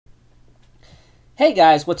Hey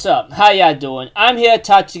guys, what's up? How y'all doing? I'm here to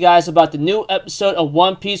talk to you guys about the new episode of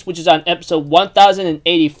One Piece, which is on episode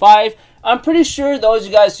 1085. I'm pretty sure those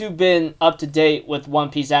of you guys who've been up to date with One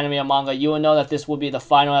Piece anime and manga, you will know that this will be the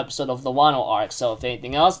final episode of the Wano arc. So if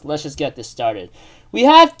anything else, let's just get this started. We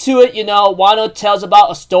have to it, Wano tells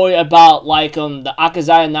about a story about the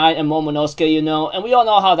Akazaya 9 and Momonosuke, and we all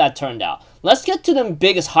know how that turned out. Let's get to the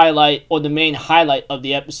biggest highlight, or the main highlight of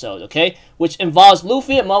the episode, okay? Which involves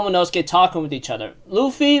Luffy and Momonosuke talking with each other.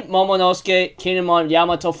 Luffy, Momonosuke, Kinemon, and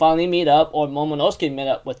Yamato finally meet up, or Momonosuke meet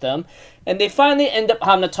up with them, and they finally end up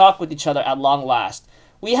having to talk with each other at long last.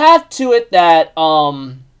 We have to it that,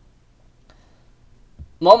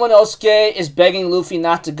 Momonosuke is begging Luffy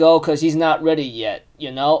not to go because he's not ready yet,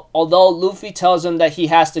 Although Luffy tells him that he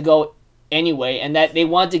has to go anyway, and that they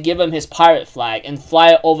want to give him his pirate flag and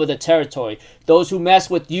fly it over the territory. Those who mess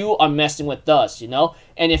with you are messing with us, And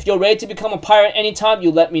if you're ready to become a pirate anytime,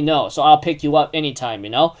 you let me know. So I'll pick you up anytime,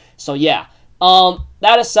 So yeah.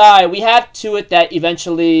 That aside, we have to it that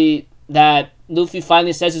eventually that Luffy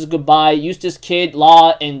finally says his goodbye. Eustace Kid,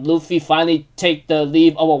 Law, and Luffy finally take the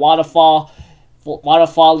leave of a waterfall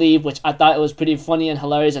leave, which I thought it was pretty funny and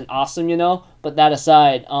hilarious and awesome, But that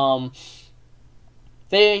aside,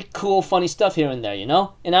 very cool, funny stuff here and there,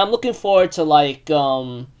 And I'm looking forward to,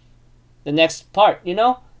 the next part,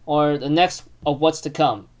 Or the next of what's to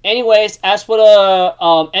come. Anyways, as for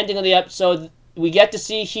the ending of the episode, we get to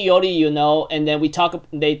see Hiyori, and then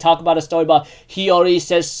they talk about a story about Hiyori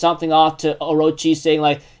says something off to Orochi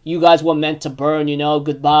saying, you guys were meant to burn,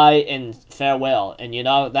 goodbye and farewell, and,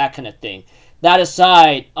 that kind of thing. That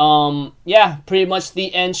aside, yeah, pretty much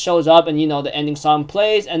the end shows up, and the ending song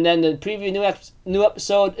plays, and then the preview new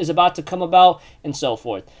episode is about to come about, and so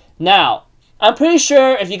forth. Now, I'm pretty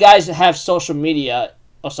sure if you guys have social media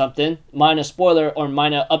or something, minor spoiler or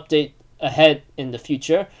minor update ahead in the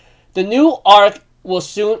future, the new arc will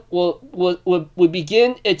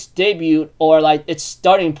begin its debut, or its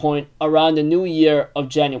starting point, around the new year of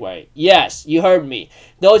January. Yes, you heard me.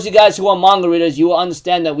 Those of you guys who are manga readers, you will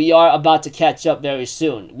understand that we are about to catch up very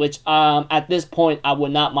soon, which at this point I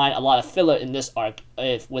would not mind a lot of filler in this arc,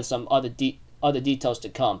 if with some other details to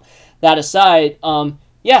come. That aside,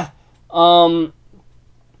 yeah, although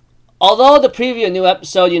the preview new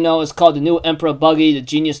episode, is called The New Emperor Buggy, The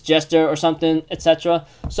Genius Jester, or something, etc.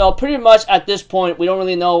 So pretty much at this point, we don't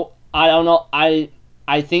really know. I don't know.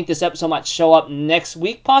 I think this episode might show up next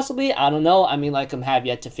week, possibly. I don't know. I mean, I'm have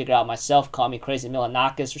yet to figure out myself. Call me crazy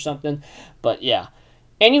Milanakis or something. But yeah.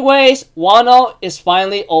 Anyways, Wano is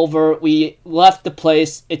finally over. We left the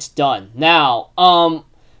place. It's done. Now,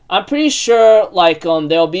 I'm pretty sure,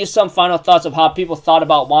 there'll be some final thoughts of how people thought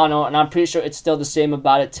about Wano, and I'm pretty sure it's still the same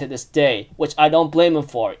about it to this day, which I don't blame them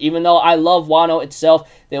for. Even though I love Wano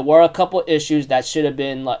itself, there were a couple issues that should have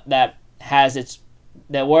been,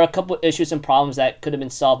 there were a couple issues and problems that could have been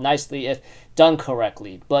solved nicely if done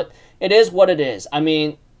correctly. But it is what it is. I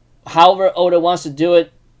mean, however Oda wants to do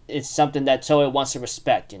it, it's something that Toei wants to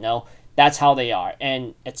respect, That's how they are,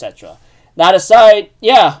 and etc. That aside,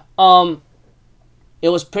 yeah, it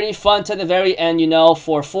was pretty fun to the very end,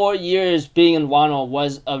 For 4 years being in Wano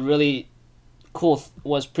was a really cool,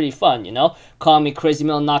 was pretty fun, Call me crazy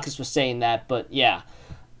Milanakis was saying that, but yeah.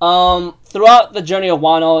 Throughout the journey of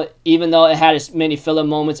Wano, even though it had its many filler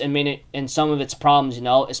moments and some of its problems,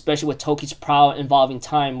 especially with Toki's prowl involving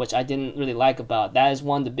time, which I didn't really like about. That is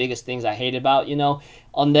one of the biggest things I hate about,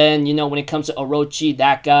 And then, when it comes to Orochi,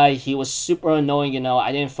 that guy, he was super annoying,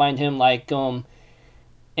 I didn't find him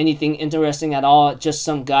anything interesting at all. Just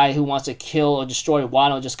some guy who wants to kill or destroy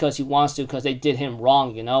Wano just because he wants to, because they did him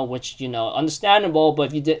wrong, which, understandable, but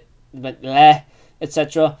if you did,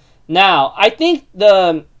 etc. Now, I think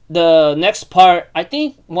the next part, I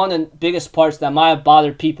think one of the biggest parts that might have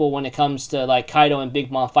bothered people when it comes to Kaido and Big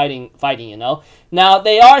Mom fighting, Now,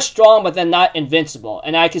 they are strong, but they're not invincible,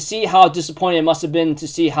 and I can see how disappointing it must have been to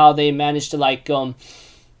see how they managed to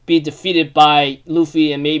be defeated by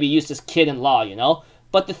Luffy and maybe Eustace Kid and Law,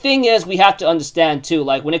 But the thing is, we have to understand, too,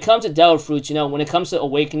 when it comes to Devil Fruits, when it comes to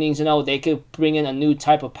Awakenings, they could bring in a new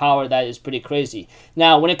type of power that is pretty crazy.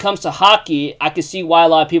 Now, when it comes to Haki, I can see why a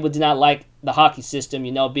lot of people did not like the Haki system,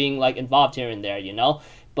 being, involved here and there,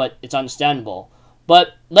 But it's understandable.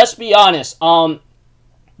 But, let's be honest,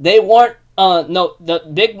 they weren't,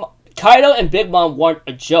 Kaido and Big Mom weren't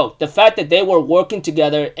a joke. The fact that they were working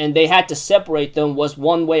together and they had to separate them was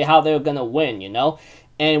one way how they were gonna win,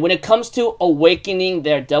 And when it comes to awakening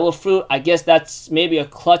their Devil Fruit, I guess that's maybe a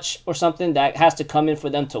clutch or something that has to come in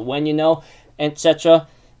for them to win, etc.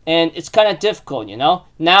 And it's kind of difficult,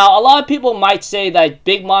 Now, a lot of people might say that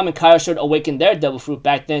Big Mom and Kaido should awaken their Devil Fruit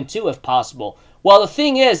back then too, if possible. Well, the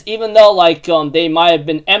thing is, even though like they might have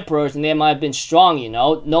been emperors and they might have been strong, you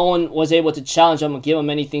know, no one was able to challenge them or give them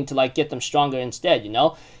anything to like get them stronger instead, you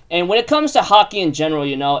know. And when it comes to Haki in general,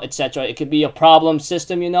 you know, etc., it could be a problem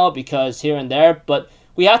system, you know, because here and there. But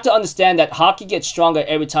we have to understand that Haki gets stronger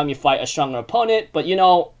every time you fight a stronger opponent. But you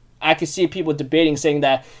know, I can see people debating saying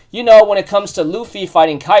that, you know, when it comes to Luffy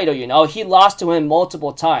fighting Kaido, you know, he lost to him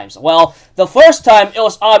multiple times. Well, the first time, it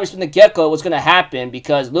was obvious from the get-go it was going to happen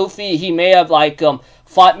because Luffy, he may have, like,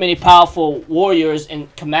 fought many powerful warriors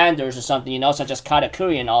and commanders or something, you know, such as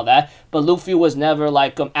Katakuri and all that, but Luffy was never,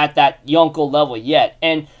 like, at that Yonko level yet.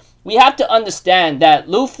 And we have to understand that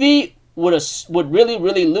Luffy would really,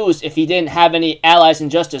 really lose if he didn't have any Allies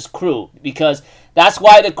and Justice crew, because that's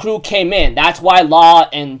why the crew came in. That's why Law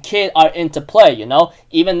and Kid are into play, you know?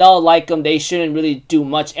 Even though, like, they shouldn't really do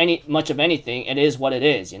much of anything, it is what it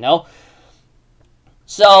is, you know?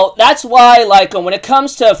 So, that's why, like, when it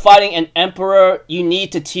comes to fighting an Emperor, you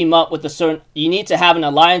need to team up with you need to have an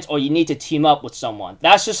alliance or you need to team up with someone.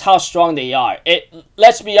 That's just how strong they are.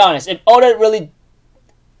 Let's be honest, if Oda really...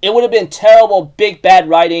 It would have been terrible, big, bad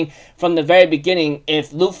writing from the very beginning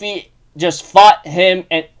if Luffy just fought him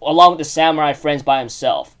and along with the samurai friends by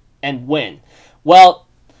himself and win. Well,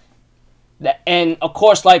 and of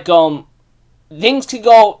course, like, things could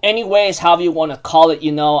go any ways, however you want to call it,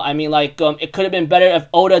 you know. I mean, like, it could have been better if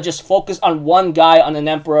Oda just focused on one guy, on an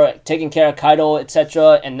Emperor, taking care of Kaido,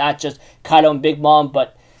 etc., and not just Kaido and Big Mom,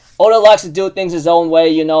 but Oda likes to do things his own way,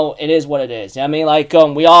 you know. It is what it is. I mean, like,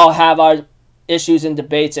 we all have our issues and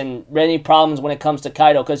debates and many problems when it comes to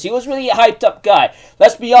Kaido, because he was really a hyped up guy.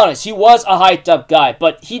 Let's be honest, he was a hyped up guy,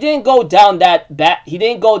 but he didn't go down he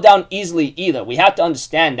didn't go down easily either. We have to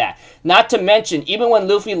understand that. Not to mention, even when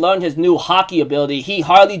Luffy learned his new Haki ability, he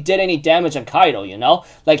hardly did any damage on Kaido, you know?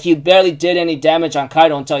 Like, he barely did any damage on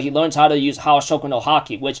Kaido until he learns how to use Haoshoku no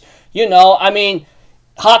Haki, which, you know, I mean,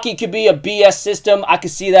 Haki could be a BS system. I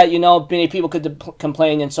could see that, you know, many people could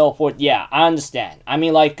complain and so forth. Yeah, I understand. I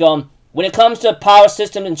mean, like, when it comes to power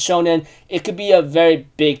system and shonen, it could be a very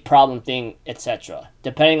big problem thing, etc.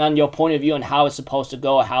 Depending on your point of view and how it's supposed to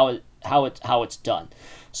go, how it's done.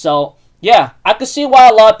 So yeah, I could see why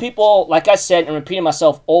a lot of people, like I said, and repeating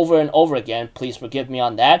myself over and over again, please forgive me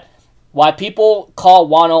on that, why people call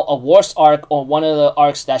Wano a worse arc or one of the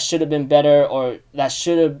arcs that should have been better or that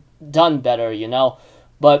should have done better, you know.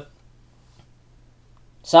 But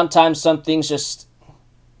sometimes some things just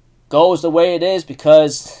goes the way it is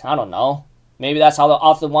because, I don't know, maybe that's how the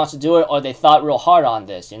author wants to do it, or they thought real hard on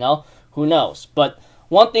this, you know? Who knows? But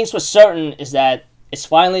one thing's for certain is that it's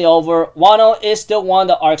finally over. Wano is still one of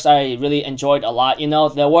the arcs I really enjoyed a lot, you know?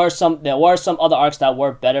 There were some other arcs that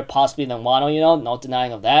were better possibly than Wano, you know? No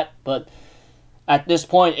denying of that. But at this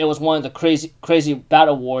point, it was one of the crazy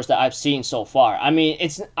battle wars that I've seen so far. I mean,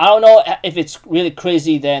 I don't know if it's really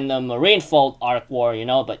crazy than the Marineford arc war, you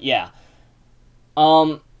know? But yeah.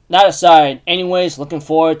 That aside, anyways, looking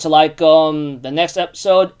forward to, like, the next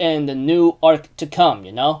episode and the new arc to come,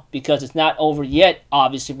 you know? Because it's not over yet,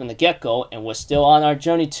 obviously, from the get-go, and we're still on our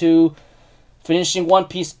journey to finishing One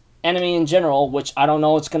Piece anime in general, which I don't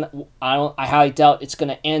know I highly doubt it's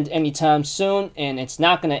gonna end anytime soon, and it's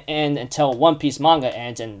not gonna end until One Piece manga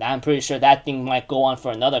ends, and I'm pretty sure that thing might go on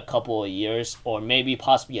for another couple of years, or maybe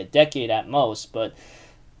possibly a decade at most, but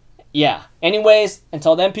yeah. Anyways,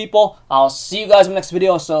 until then, people, I'll see you guys in the next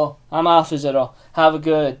video. So, I'm Alpha Zero. Have a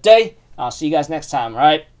good day. I'll see you guys next time,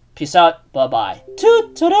 alright? Peace out. Bye-bye.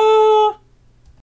 Toot-toot-toot!